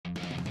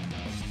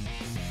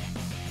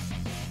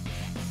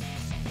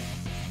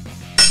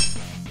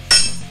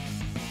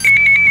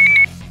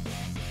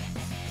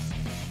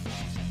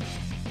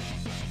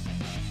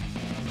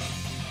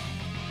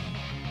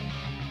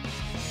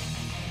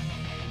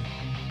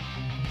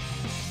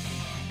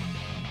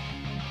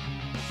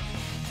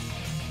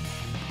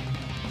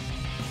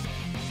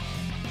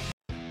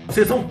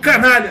Vocês são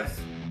canalhas!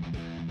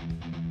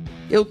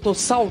 Eu tô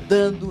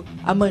saudando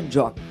a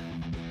mandioca.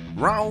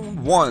 Round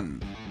 1.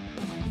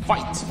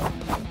 Fight!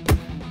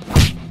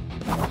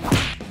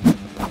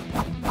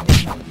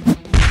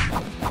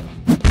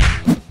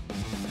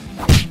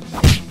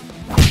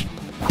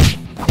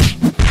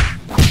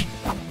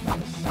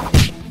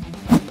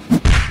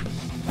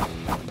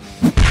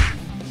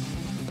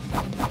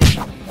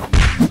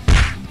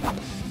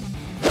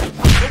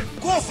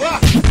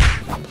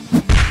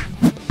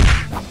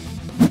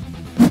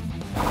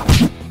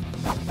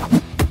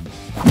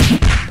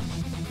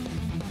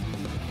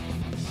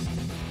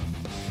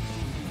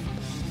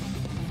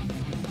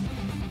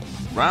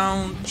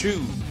 Round 2.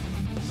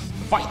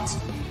 Fight!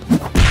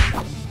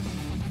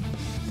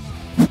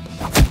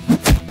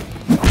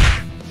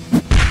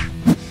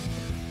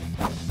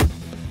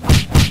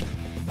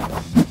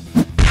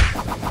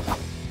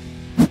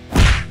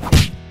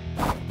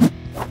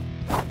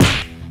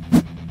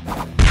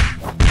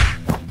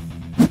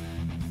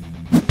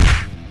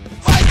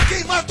 Vai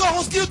queimar tua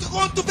rosquinha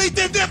quando tu bem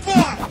entender,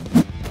 porra!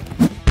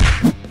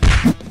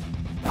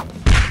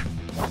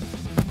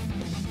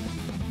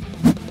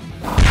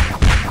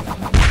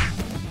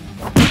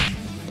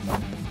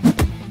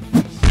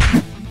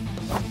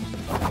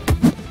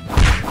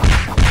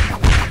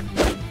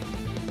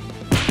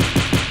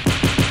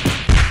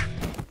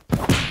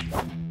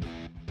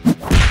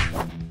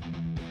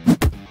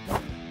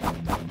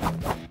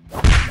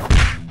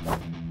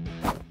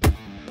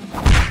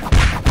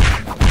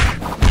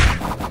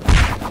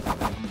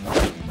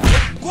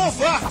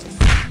 Covardes!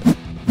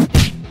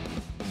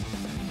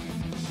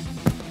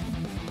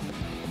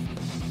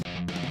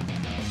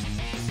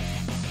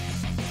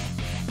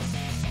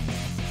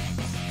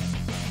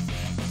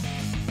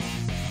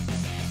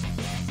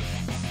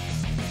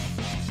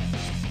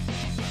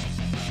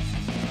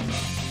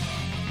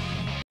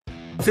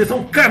 Vocês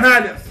são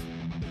canalhas!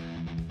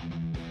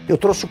 Eu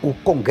trouxe o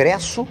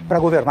Congresso para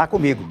governar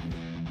comigo.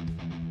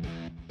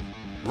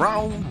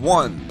 Round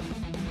 1.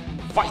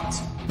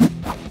 Fight!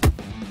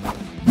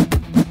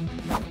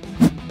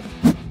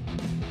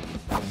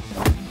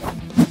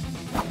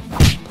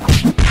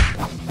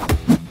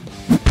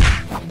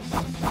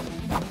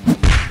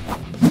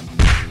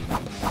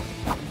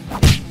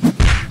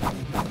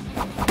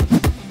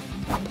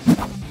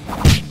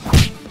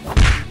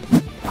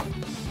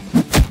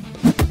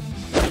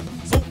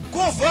 São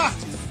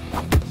covardes!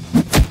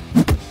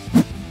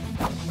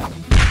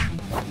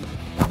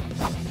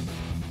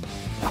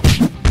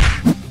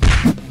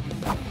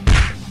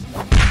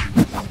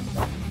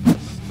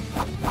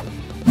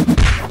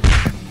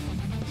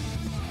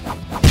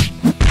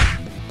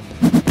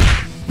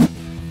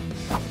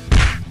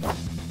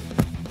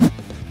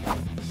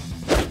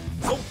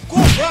 São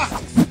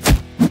covardes!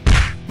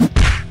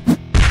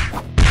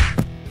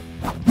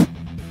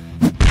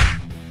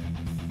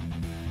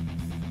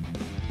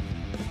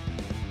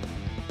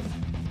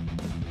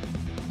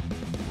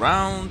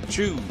 Round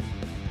 2.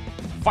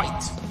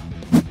 Fight!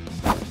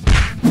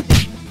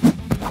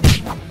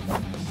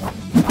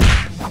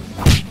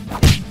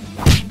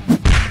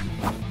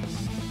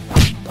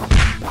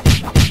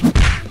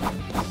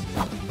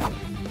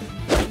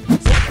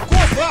 São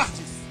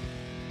covardes!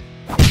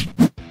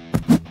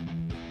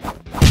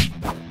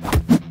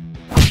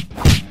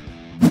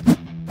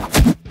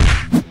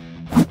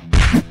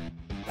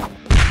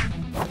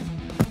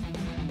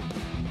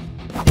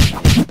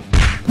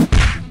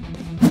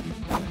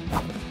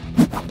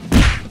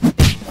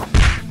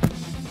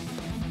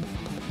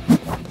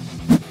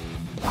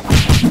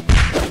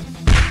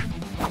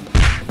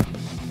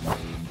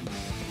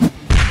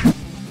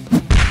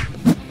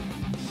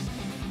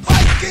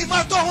 Vai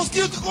queimar tua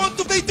rosquinha quando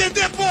tu bem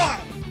entender, porra!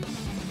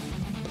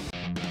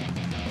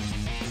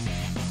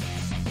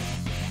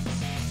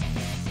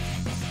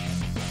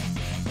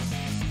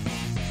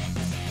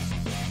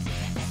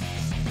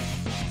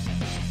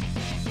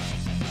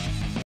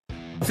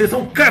 Vocês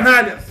são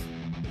canalhas!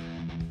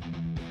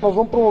 Nós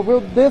vamos promover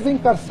o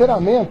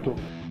desencarceramento.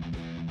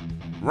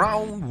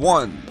 Round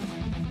 1.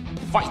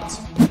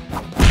 Fight!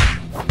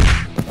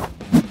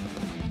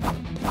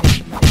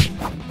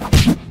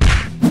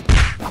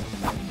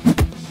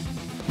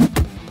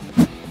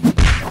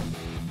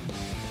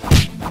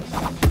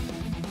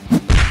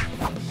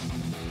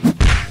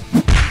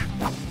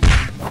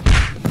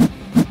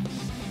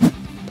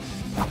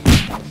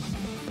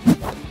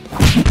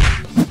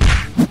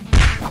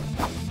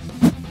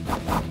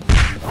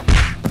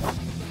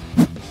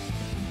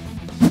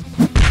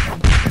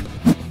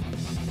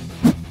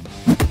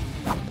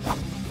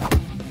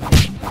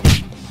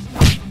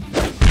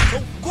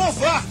 São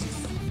covardes!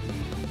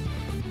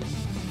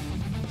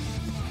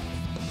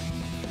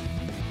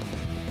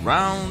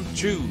 Round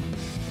 2.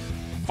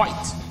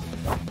 Fight!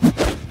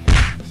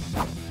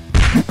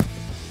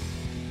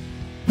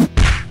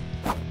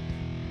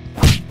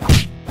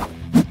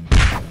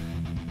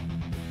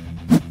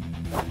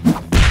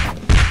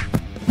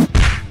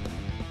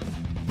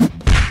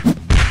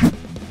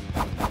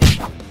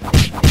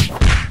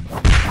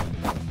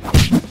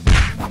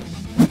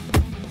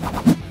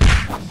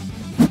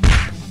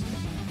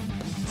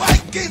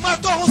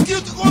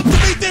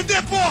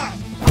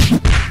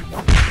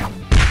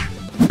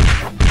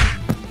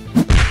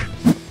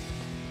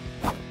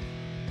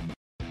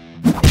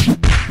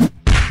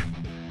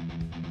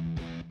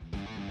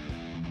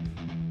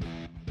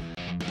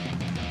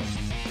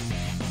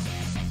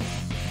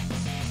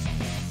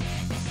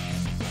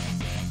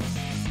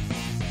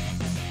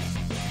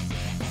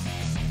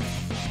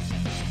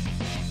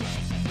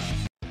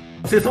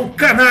 Vocês são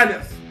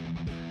canalhas!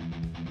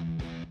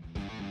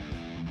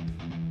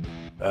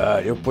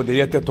 Eu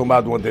poderia ter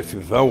tomado uma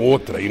decisão,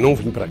 outra, e não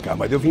vim pra cá,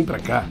 mas eu vim pra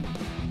cá.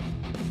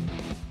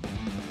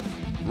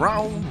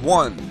 Round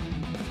 1.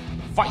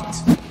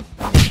 Fight!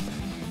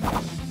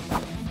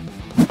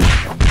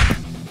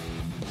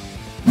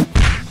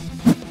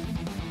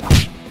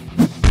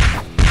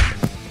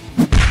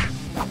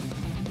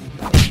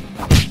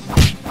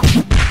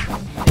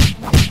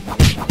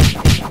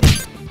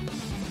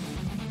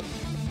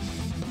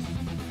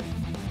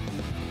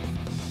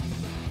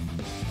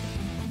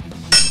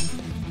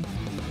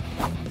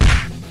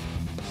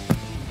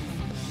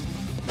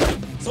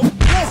 São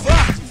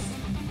covardes!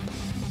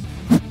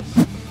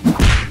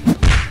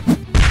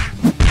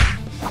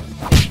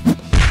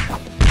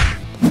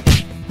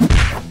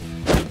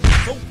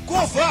 São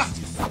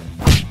covardes!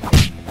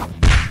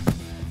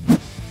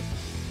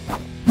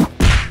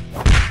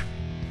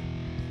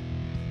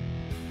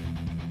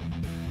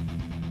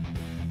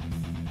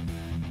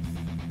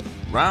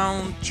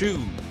 Round 2.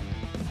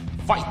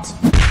 Fight!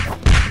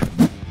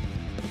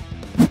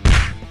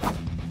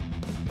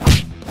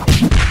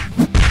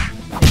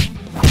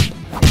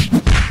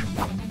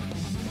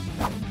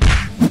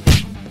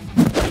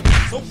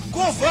 São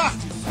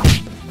covardes!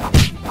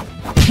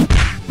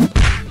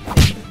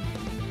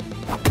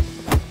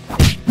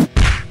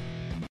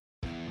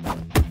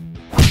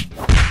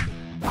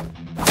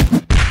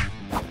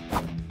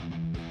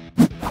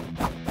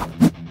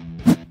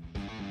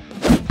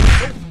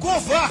 São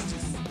covardes!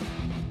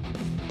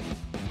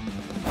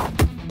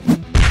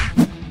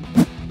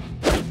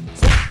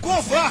 São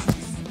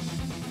covardes!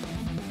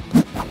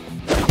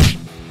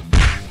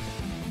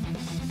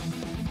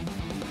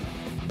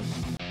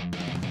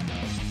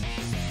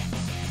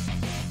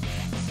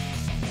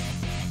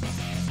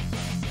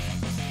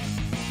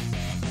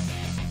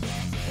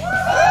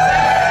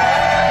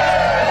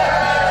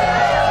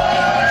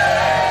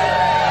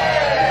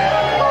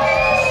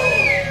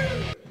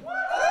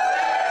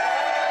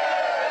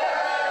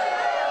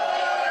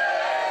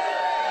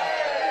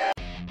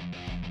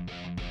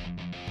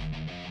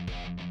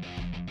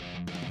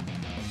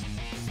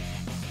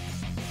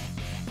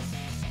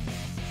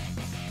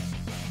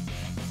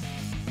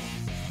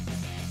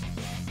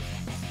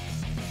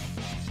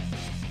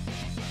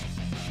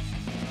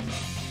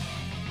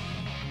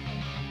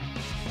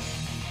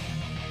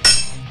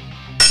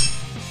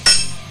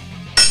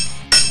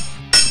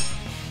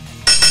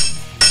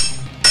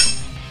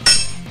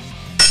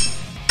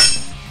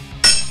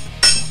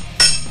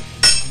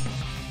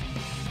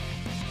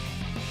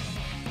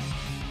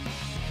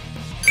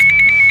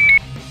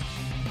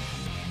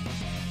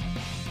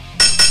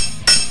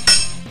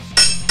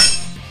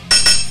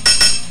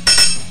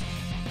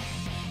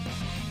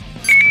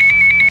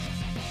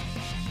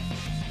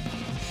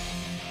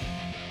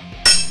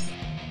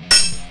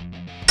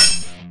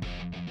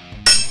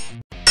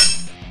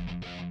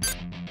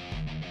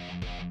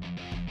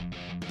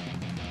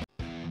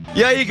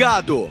 E aí,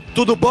 gado?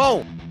 Tudo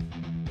bom?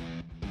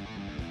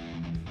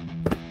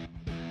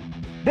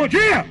 Bom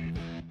dia!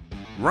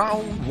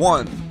 Round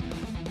 1.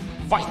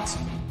 Fight!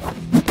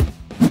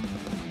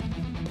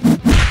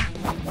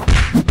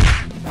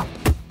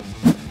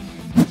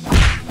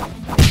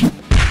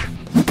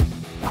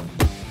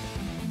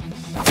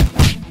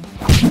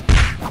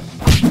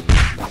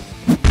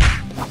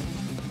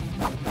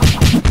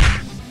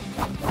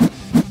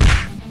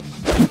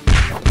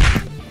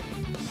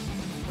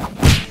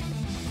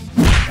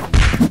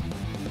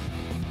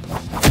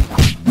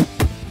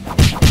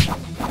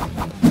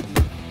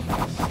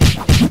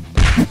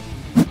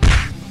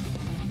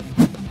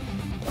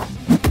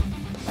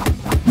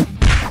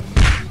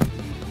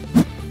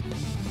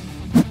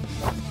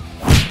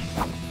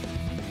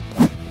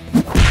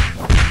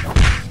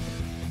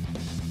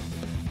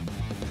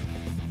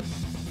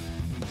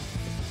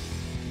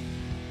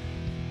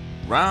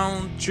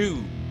 Round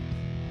 2.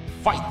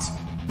 Fight!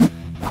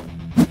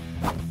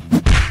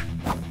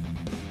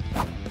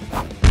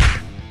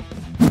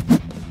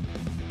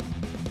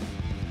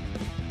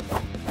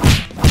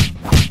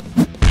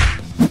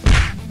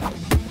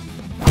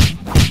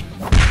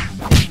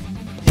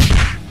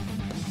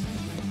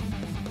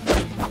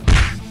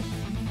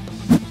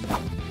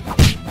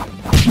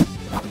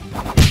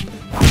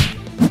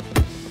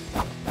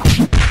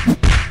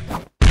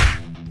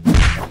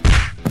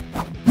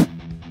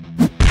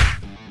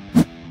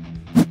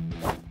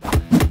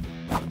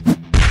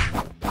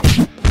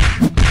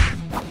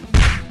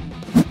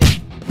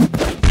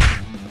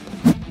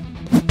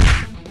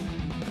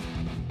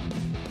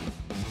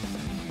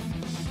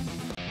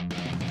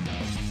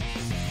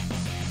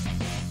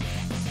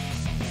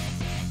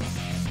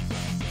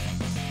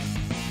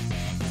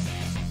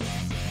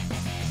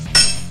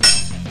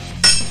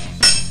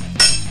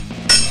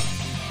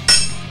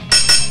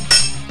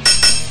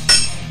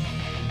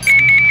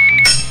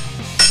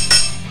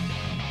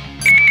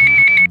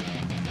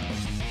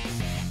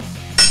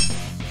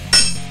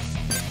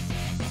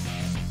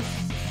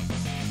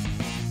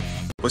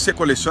 Você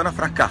coleciona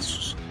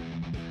fracassos.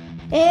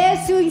 É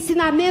esse o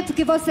ensinamento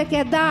que você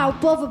quer dar ao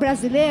povo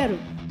brasileiro?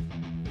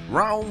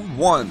 Round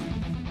 1.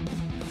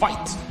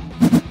 Fight!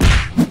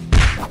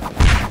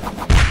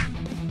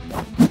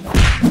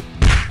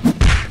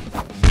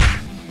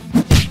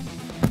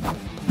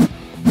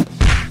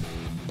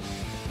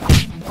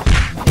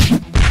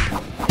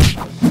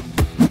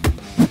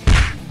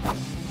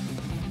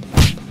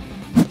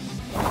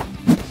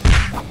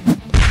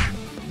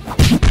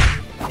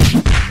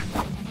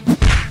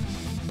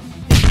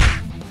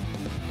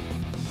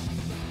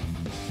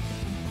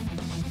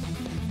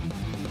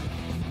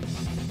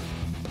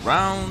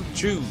 Round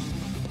 2.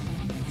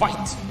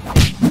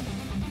 Fight!